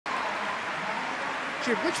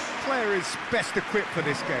Jim, which player is best equipped for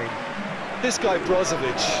this game? This guy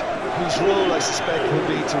Brozovic, whose role I suspect will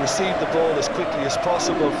be to receive the ball as quickly as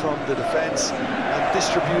possible from the defence and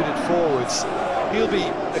distribute it forwards. He'll be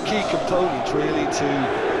a key component really to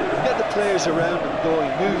get the players around him going,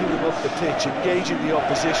 moving them up the pitch, engaging the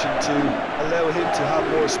opposition to allow him to have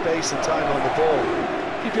more space and time on the ball.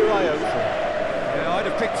 Keep your eye out for him. Yeah, I'd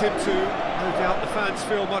have picked him too. No doubt the fans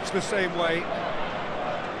feel much the same way.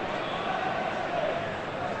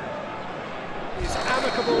 It's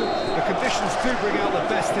amicable, the conditions do bring out the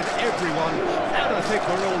best in everyone, and I think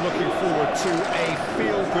we're all looking forward to a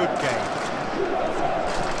feel-good game.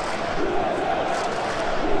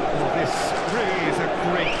 Well, this really is a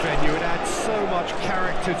great venue. It adds so much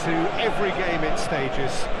character to every game it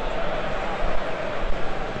stages.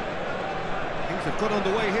 Things have got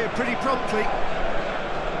underway here pretty promptly.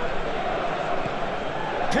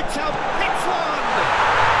 Picked up, hits one!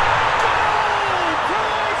 Goal!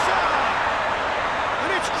 Croatia! And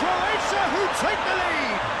it's Croatia who take the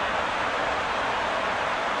lead!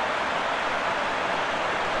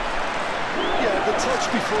 Yeah, the touch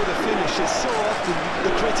before the finish is so often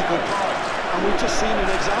the critical part, and we've just seen an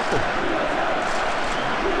example.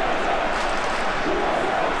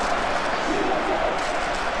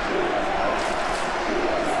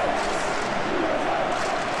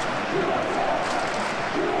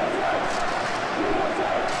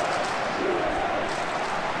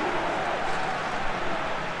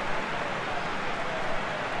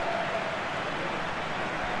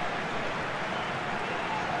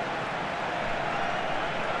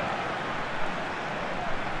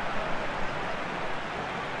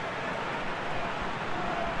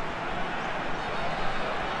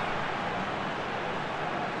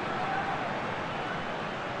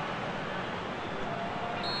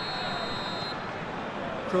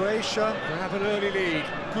 Croatia have an early lead.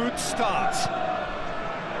 Good start.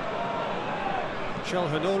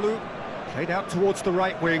 Çalhanoğlu played out towards the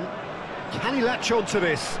right wing. Can he latch on to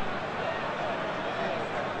this?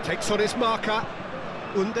 Takes on his marker.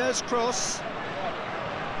 Under's cross.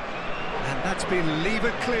 And that's been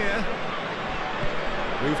levered clear.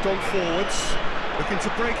 Moved on forwards. Looking to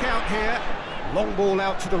break out here. Long ball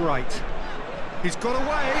out to the right. He's got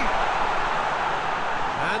away.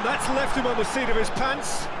 And that's left him on the seat of his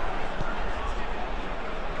pants.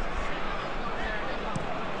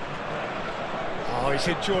 Oh, he's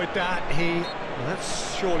enjoyed that. Well,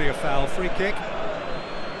 that's surely a foul. Free kick.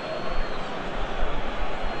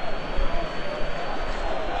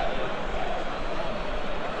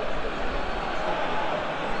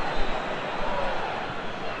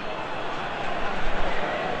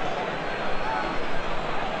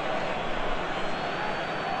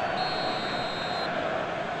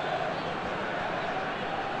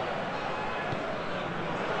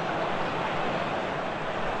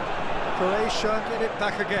 Croatia get it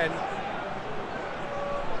back again.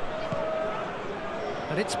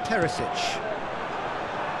 And it's Perisic.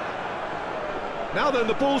 Now then,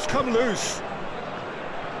 the ball's come loose.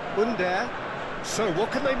 Under. So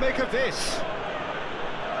what can they make of this?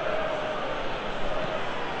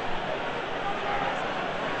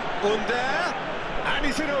 Under. And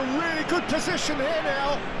he's in a really good position here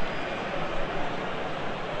now.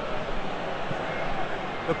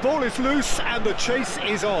 The ball is loose and the chase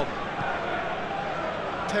is on.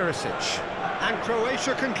 Perisic, and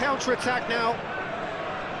Croatia can counter-attack now.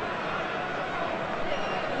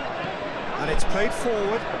 And it's played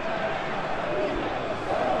forward.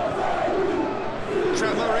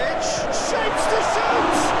 Kramaric shapes to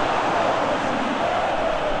shoot!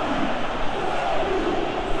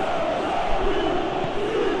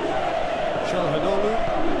 Çalhanoğlu.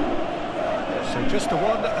 So just a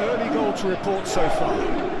one early goal to report so far,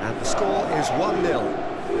 and the score is 1-0.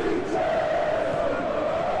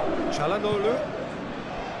 Çalhanoğlu.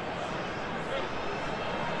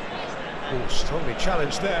 Oh, strongly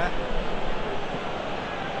challenged there.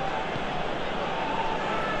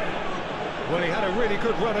 Well, he had a really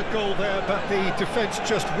good run at goal there, but the defence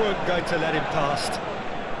just weren't going to let him past.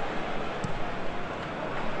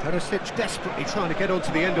 Perisic desperately trying to get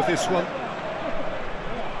onto the end of this one.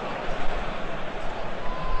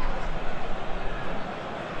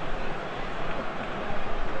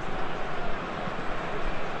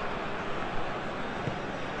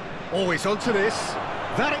 Always onto this.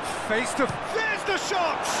 That it face to... There's the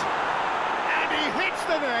shot! And he hits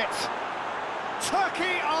the net!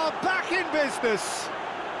 Turkey are back in business!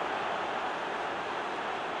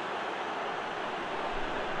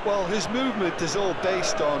 Well, his movement is all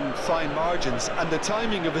based on fine margins, and the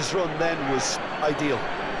timing of his run then was ideal.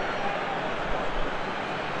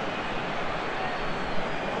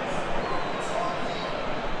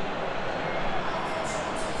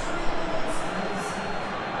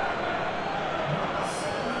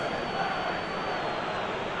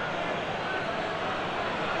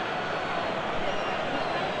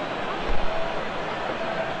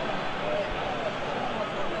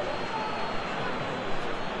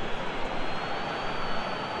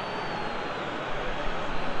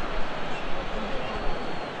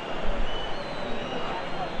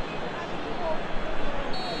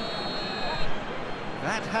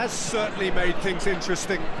 That has certainly made things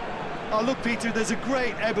interesting. Oh, look, Peter, there's a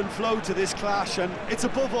great ebb and flow to this clash, and it's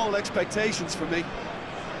above all expectations for me.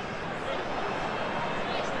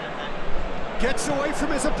 Gets away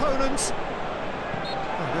from his opponents.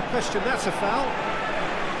 Oh, no question, that's a foul.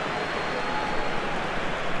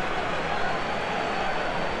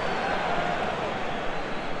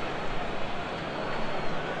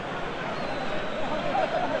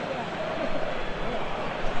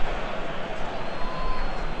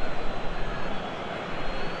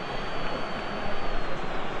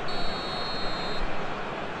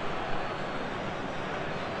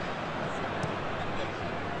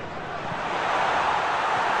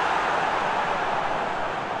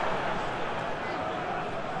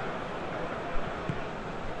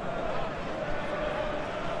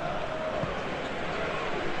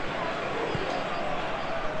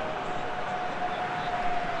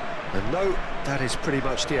 And no, that is pretty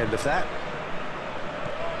much the end of that.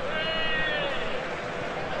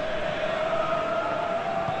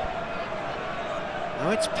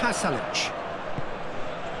 Now it's Pasalic.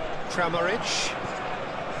 Kramaric.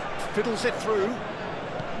 Fiddles it through.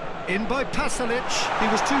 In by Pasalic. He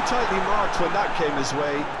was too tightly marked when that came his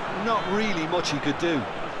way. Not really much he could do.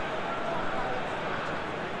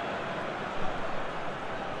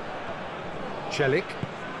 Celik.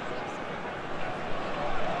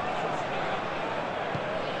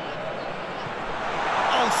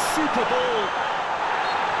 Super ball.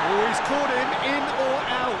 Oh, he's caught him in or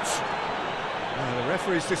out. Well, the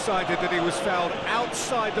referee's decided that he was fouled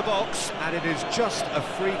outside the box, and it is just a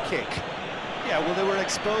free kick. Yeah, well, they were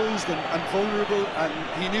exposed and vulnerable, and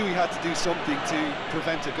he knew he had to do something to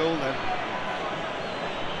prevent a goal then.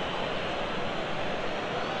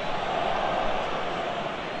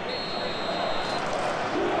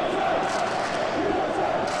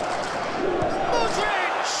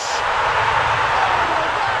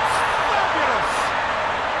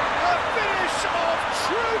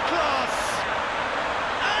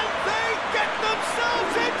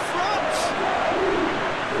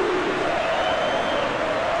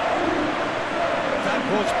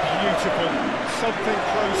 Something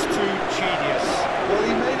close to genius. Well,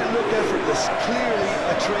 he made it look effortless. Clearly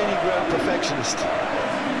a training ground perfectionist.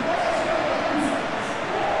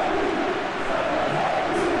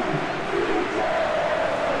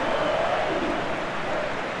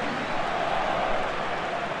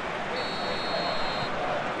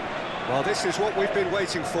 Well, this is what we've been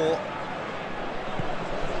waiting for.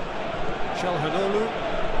 Çalhanoğlu.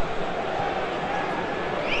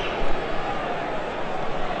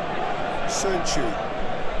 Sönçü.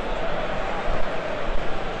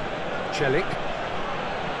 Celik.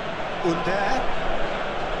 Under.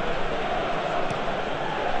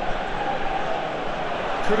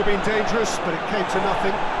 Could have been dangerous, but it came to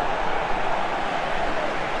nothing.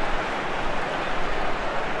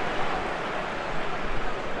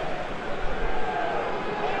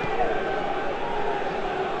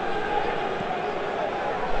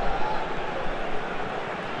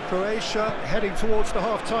 Croatia heading towards the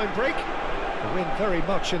half-time break. The wind very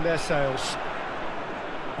much in their sails.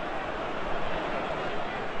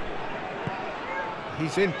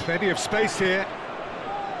 He's in plenty of space here.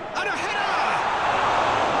 And a header!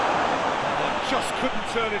 Oh, just couldn't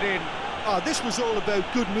turn it in. This was all about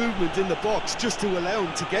good movement in the box, just to allow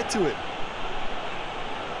him to get to it.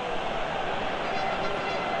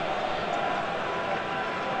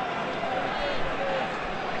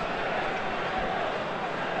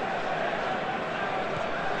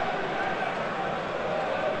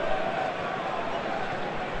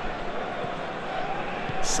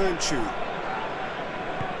 Sönçü.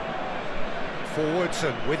 Forwards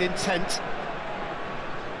and with intent.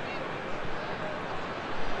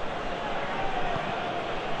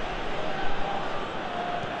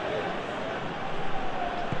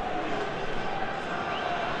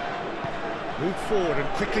 Move forward and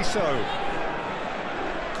quickly so.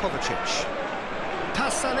 Kovacic.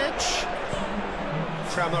 Pasalic.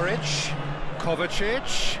 Kramaric.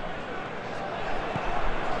 Kovacic.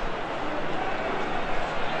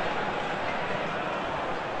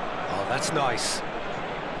 That's nice.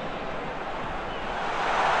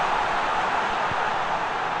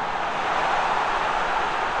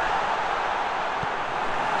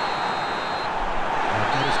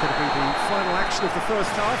 That is going to be the final action of the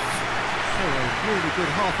first half. So a really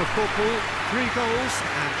good half of football, 3 goals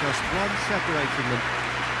and just 1 separating them.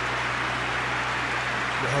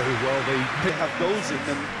 Oh, well, they have goals in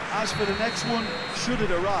them. As for the next one, should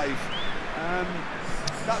it arrive,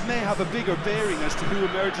 that may have a bigger bearing as to who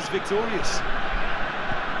emerges victorious.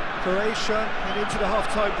 Croatia head into the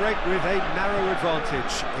half-time break with a narrow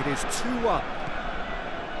advantage. It is 2-1.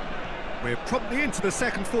 We're promptly into the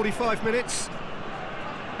second 45 minutes.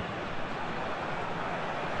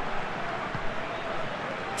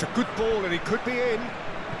 It's a good ball and he could be in.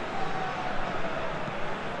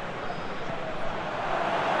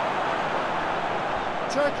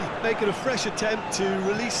 Turkey making a fresh attempt to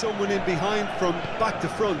release someone in behind from back to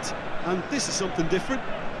front, and this is something different.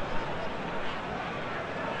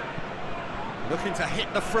 Looking to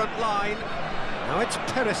hit the front line. Now it's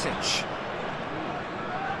Perisic.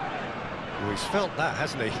 Oh, he's felt that,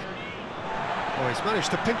 hasn't he? Oh, he's managed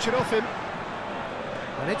to pinch it off him.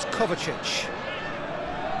 And it's Kovacic.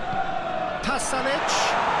 Pasalic!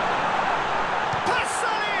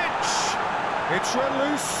 Pasalic! It's run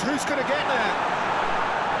loose. Who's going to get there?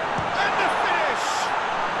 And the finish!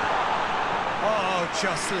 Oh,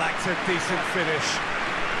 just lacked a decent finish.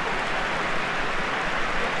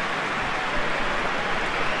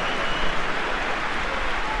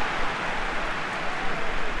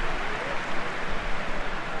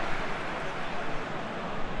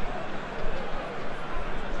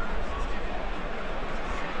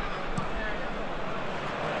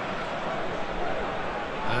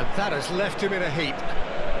 And that has left him in a heap.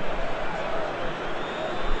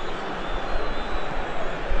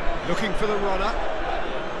 Looking for the runner.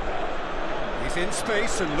 He's in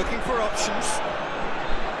space and looking for options.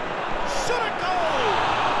 Shot a goal!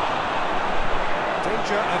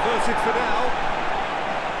 Danger averted for now.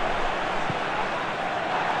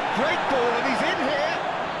 Great ball and he's in here.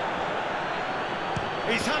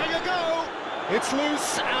 He's having a go. It's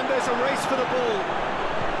loose and there's a race for the ball.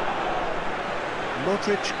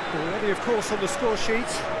 Modric already, of course, on the score sheet.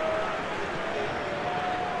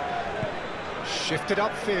 Shifted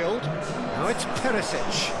upfield. Now it's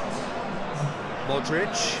Perisic.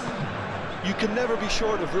 Modric. You can never be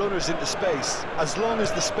short of runners into space, as long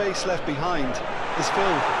as the space left behind is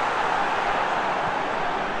filled.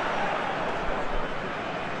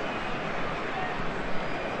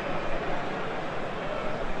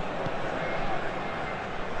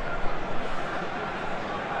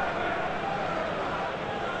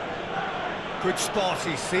 Good spot,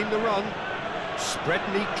 he's seen the run. Spread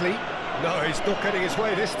neatly. No, he's not getting his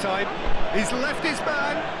way this time. He's left his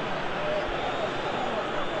man.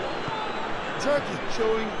 Turkey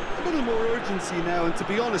showing a little more urgency now, and to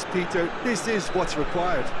be honest, Peter, this is what's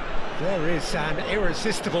required. There is an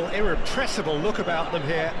irresistible, irrepressible look about them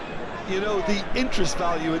here. You know, the interest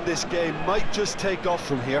value in this game might just take off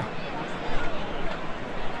from here.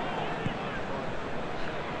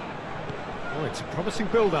 Oh, it's a promising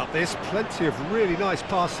build-up, this. Plenty of really nice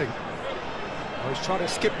passing. Oh, he's trying to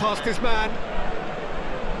skip past his man.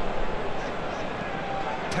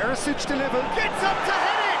 Perisic delivered. Gets up to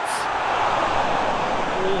hit it!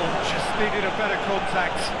 Oh, just needed a better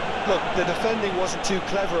contact. Look, the defending wasn't too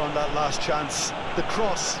clever on that last chance. The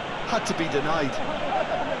cross had to be denied.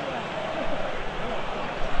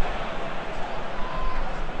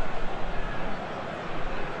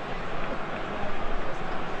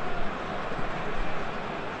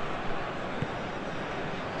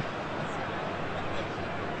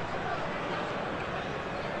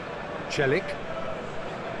 Celik.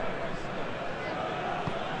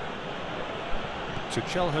 To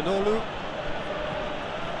Çalhanoğlu.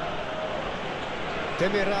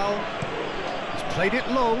 Demiral. He's played it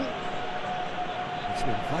long. It's an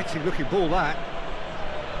inviting looking ball, that.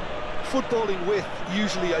 Footballing with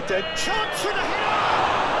usually identical. Chance for the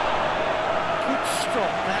header! Good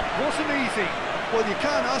stop, that wasn't easy. Well, you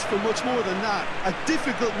can't ask for much more than that. A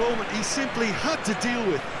difficult moment he simply had to deal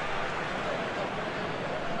with.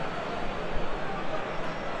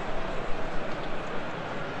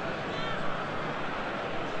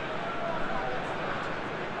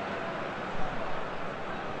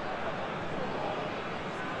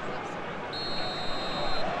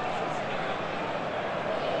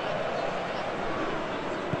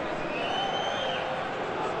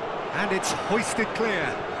 And it's hoisted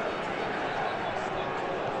clear.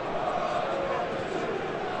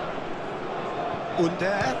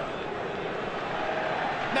 Under.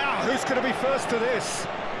 Now, who's going to be first to this?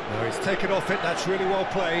 No, he's taken off it, that's really well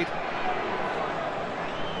played.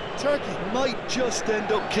 Turkey might just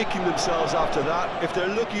end up kicking themselves after that. If they're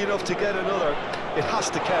lucky enough to get another, it has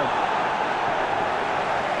to count.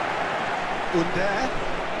 Under.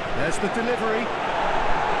 There's the delivery.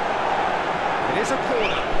 It is a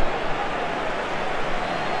corner.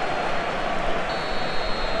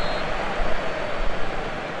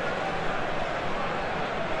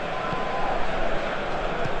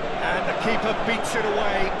 Keeper beats it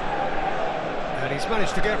away, and he's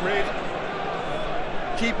managed to get rid.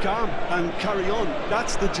 Keep calm and carry on.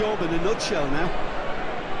 That's the job in a nutshell now.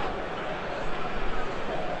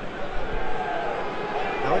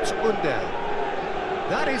 Now it's Under.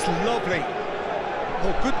 That is lovely.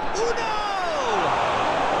 Oh, good. Oh, no!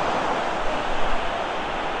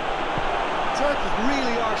 Turkey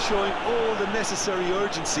really are showing all the necessary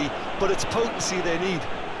urgency, but it's potency they need.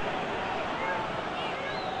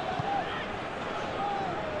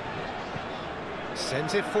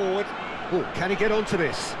 Sends it forward. Oh, can he get onto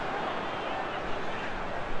this?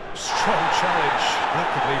 Strong challenge. That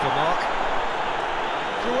could leave a mark.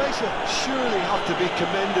 Croatia surely have to be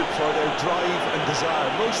commended for their drive and desire.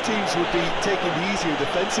 Most teams would be taking the easier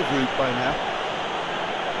defensive route by now.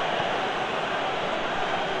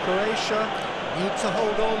 Croatia need to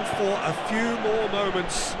hold on for a few more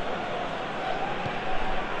moments.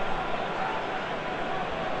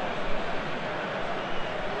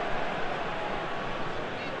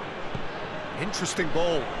 Interesting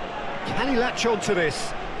ball. Can he latch on to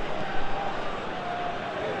this?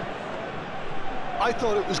 I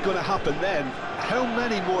thought it was going to happen then. How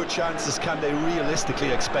many more chances can they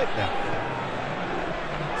realistically expect now?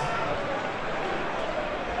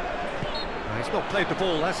 He's not played the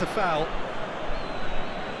ball, that's a foul.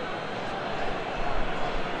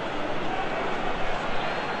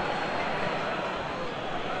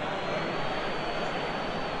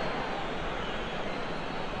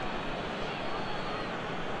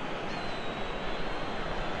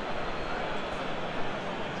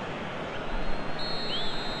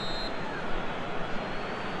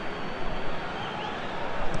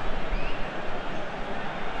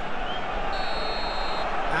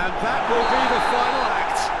 And that will be